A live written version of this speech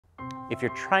If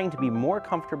you're trying to be more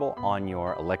comfortable on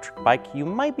your electric bike, you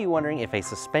might be wondering if a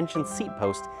suspension seat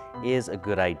post is a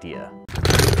good idea.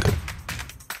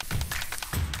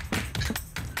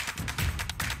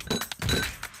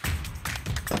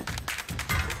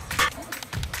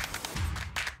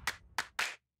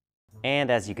 And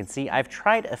as you can see, I've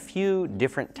tried a few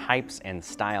different types and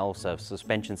styles of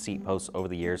suspension seat posts over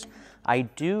the years. I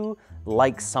do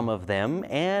like some of them,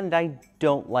 and I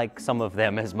don't like some of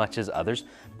them as much as others,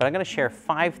 but I'm gonna share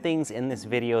 5 things in this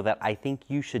video that I think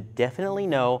you should definitely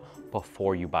know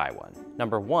before you buy one.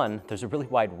 Number 1, there's a really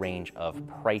wide range of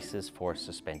prices for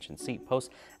suspension seat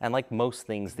posts, and like most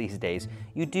things these days,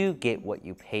 you do get what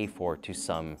you pay for to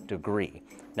some degree.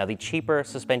 Now, the cheaper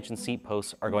suspension seat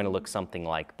posts are going to look something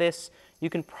like this. You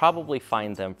can probably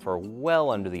find them for well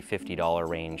under the $50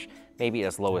 range, maybe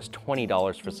as low as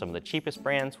 $20 for some of the cheapest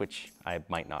brands, which I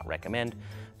might not recommend.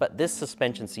 But this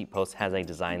suspension seat post has a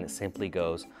design that simply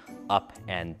goes up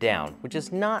and down, which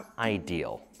is not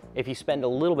ideal. If you spend a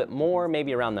little bit more,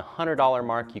 maybe around the $100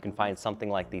 mark, you can find something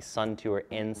like the Suntour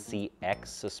NCX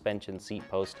suspension seat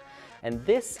post. And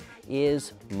this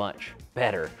is much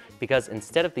better because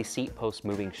instead of the seat post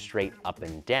moving straight up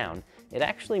and down, it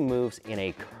actually moves in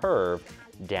a curve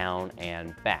down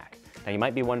and back. Now you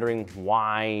might be wondering,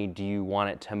 why do you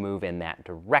want it to move in that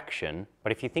direction?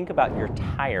 But if you think about your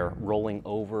tire rolling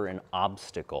over an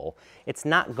obstacle, it's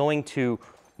not going to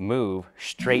move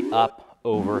straight up,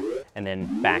 over, and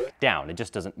then back down. It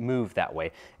just doesn't move that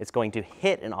way. It's going to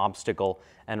hit an obstacle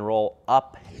and roll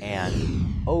up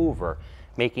and over,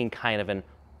 making kind of an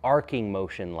arcing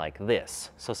motion like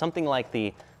this. So something like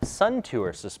the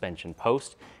Suntour suspension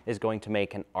post is going to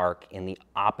make an arc in the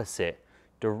opposite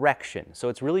direction. So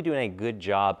it's really doing a good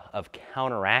job of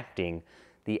counteracting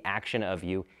the action of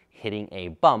you hitting a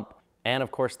bump. And of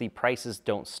course, the prices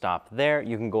don't stop there.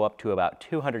 You can go up to about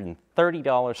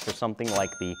 $230 for something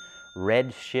like the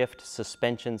Redshift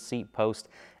suspension seat post,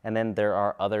 and then there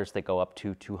are others that go up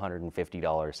to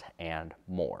 $250 and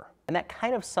more. And that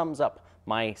kind of sums up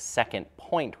my second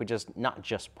point, which is not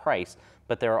just price,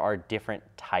 but there are different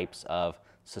types of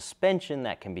suspension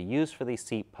that can be used for these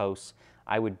seat posts.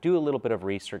 I would do a little bit of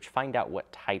research, find out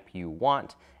what type you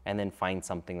want, and then find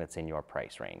something that's in your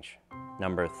price range.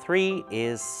 Number 3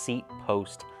 is seat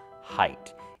post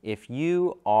height. If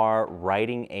you are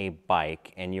riding a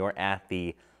bike and you're at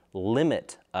the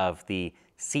limit of the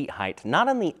seat height, not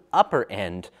on the upper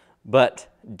end, but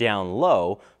down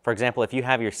low. For example, if you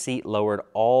have your seat lowered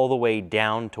all the way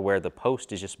down to where the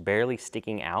post is just barely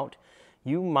sticking out,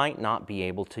 you might not be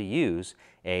able to use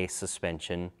a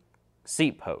suspension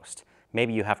seat post.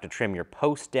 Maybe you have to trim your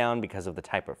post down because of the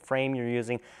type of frame you're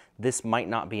using. This might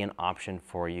not be an option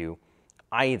for you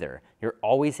either. You're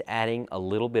always adding a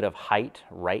little bit of height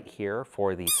right here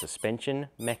for the suspension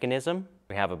mechanism.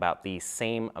 We have about the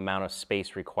same amount of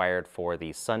space required for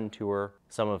the Suntour.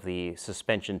 Some of the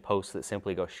suspension posts that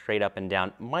simply go straight up and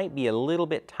down might be a little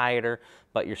bit tighter,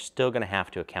 but you're still going to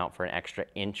have to account for an extra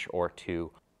inch or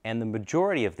 2. And the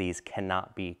majority of these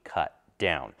cannot be cut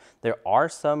down. There are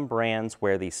some brands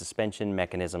where the suspension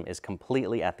mechanism is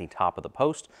completely at the top of the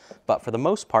post, but for the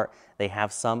most part, they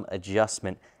have some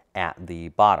adjustment at the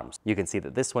bottoms. You can see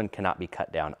that this one cannot be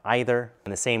cut down either,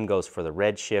 and the same goes for the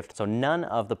Redshift. So none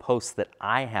of the posts that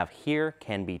I have here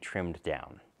can be trimmed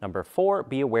down. Number 4,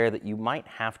 be aware that you might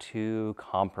have to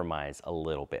compromise a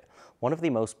little bit. One of the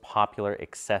most popular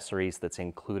accessories that's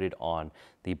included on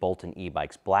the Bolton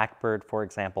e-bikes Blackbird, for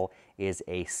example, is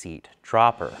a seat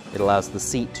dropper. It allows the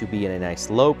seat to be in a nice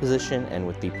low position, and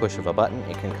with the push of a button,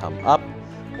 it can come up,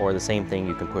 or the same thing,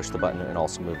 you can push the button and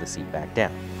also move the seat back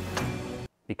down.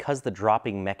 Because the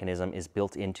dropping mechanism is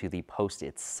built into the post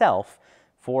itself,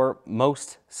 for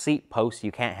most seat posts,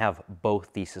 you can't have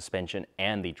both the suspension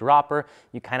and the dropper.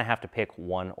 You kind of have to pick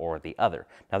one or the other.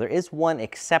 Now, there is one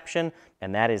exception,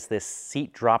 and that is this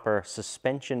seat dropper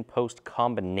suspension post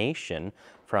combination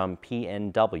from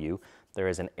P&W. There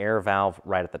is an air valve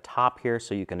right at the top here,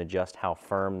 so you can adjust how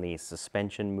firm the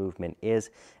suspension movement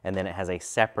is, and then it has a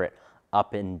separate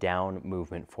up and down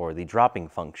movement for the dropping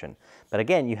function. But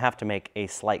again, you have to make a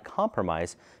slight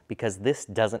compromise because this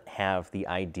doesn't have the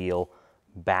ideal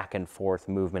back and forth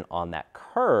movement on that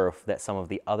curve that some of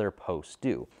the other posts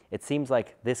do. It seems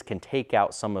like this can take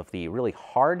out some of the really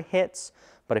hard hits,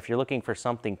 but if you're looking for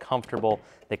something comfortable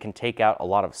that can take out a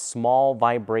lot of small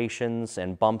vibrations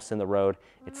and bumps in the road,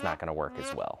 it's not going to work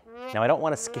as well. Now, I don't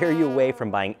want to scare you away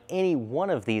from buying any one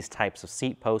of these types of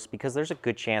seat posts because there's a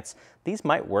good chance these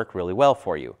might work really well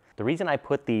for you. The reason I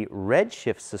put the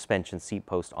Redshift suspension seat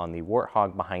post on the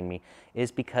Warthog behind me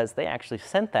is because they actually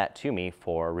sent that to me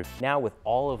for review. Now, with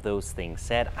all of those things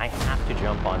said, I have to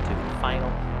jump onto the final,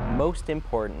 most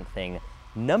important thing,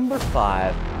 number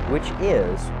 5, which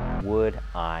is, would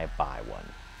I buy one?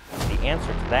 The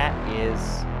answer to that is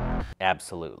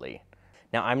absolutely.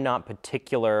 Now, I'm not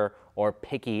particular or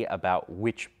picky about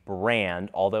which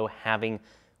brand, although having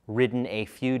ridden a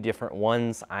few different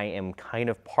ones, I am kind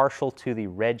of partial to the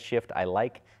Redshift. I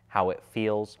like how it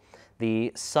feels.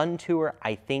 The Sun Tour,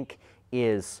 I think,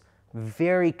 is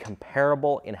very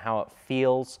comparable in how it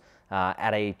feels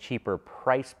at a cheaper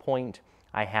price point.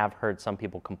 I have heard some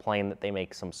people complain that they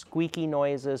make some squeaky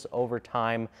noises over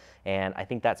time, and I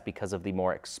think that's because of the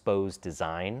more exposed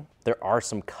design. There are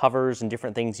some covers and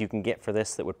different things you can get for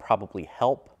this that would probably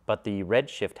help, but the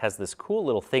Redshift has this cool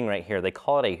little thing right here. They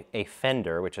call it a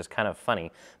fender, which is kind of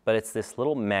funny, but it's this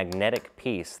little magnetic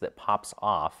piece that pops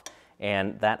off,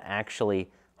 and that actually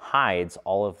hides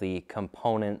all of the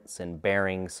components and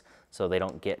bearings so they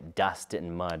don't get dust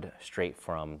and mud straight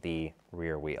from the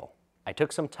rear wheel. I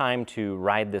took some time to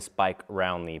ride this bike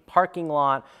around the parking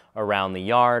lot, around the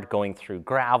yard, going through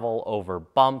gravel, over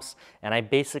bumps, and I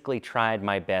basically tried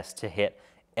my best to hit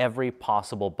every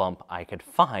possible bump I could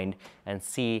find and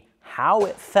see how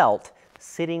it felt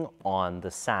sitting on the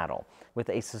saddle. With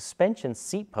a suspension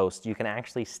seat post, you can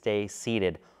actually stay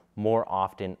seated more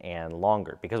often and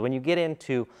longer, because when you get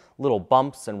into little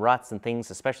bumps and ruts and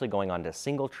things, especially going onto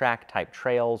single track type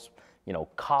trails, you know,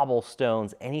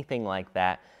 cobblestones, anything like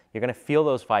that, you're going to feel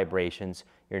those vibrations.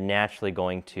 You're naturally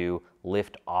going to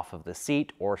lift off of the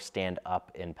seat or stand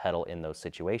up and pedal in those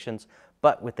situations.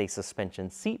 But with a suspension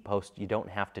seat post, you don't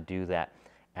have to do that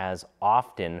as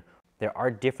often. There are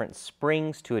different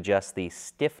springs to adjust the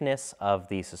stiffness of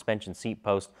the suspension seat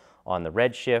post on the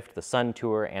Redshift, the Sun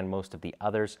Tour, and most of the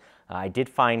others. I did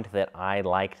find that I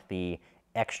liked the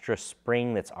extra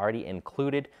spring that's already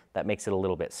included. That makes it a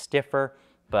little bit stiffer,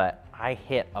 but I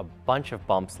hit a bunch of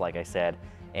bumps, like I said,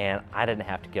 and I didn't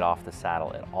have to get off the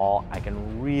saddle at all. I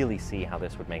can really see how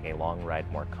this would make a long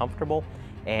ride more comfortable,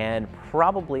 and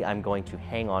probably I'm going to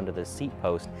hang on to the seat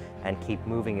post and keep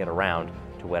moving it around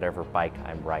to whatever bike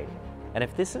I'm riding. And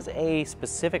if this is a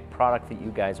specific product that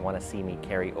you guys want to see me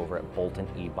carry over at Bolton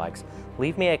e-bikes,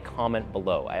 leave me a comment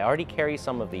below. I already carry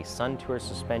some of the Sun Tour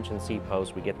suspension seat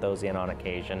posts. We get those in on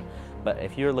occasion. But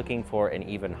if you're looking for an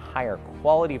even higher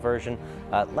quality version,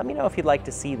 let me know if you'd like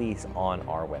to see these on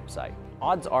our website.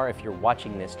 Odds are, if you're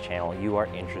watching this channel, you are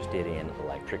interested in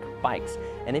electric bikes.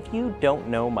 And if you don't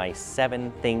know my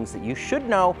 7 things that you should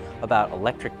know about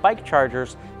electric bike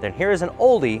chargers, then here is an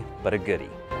oldie but a goodie.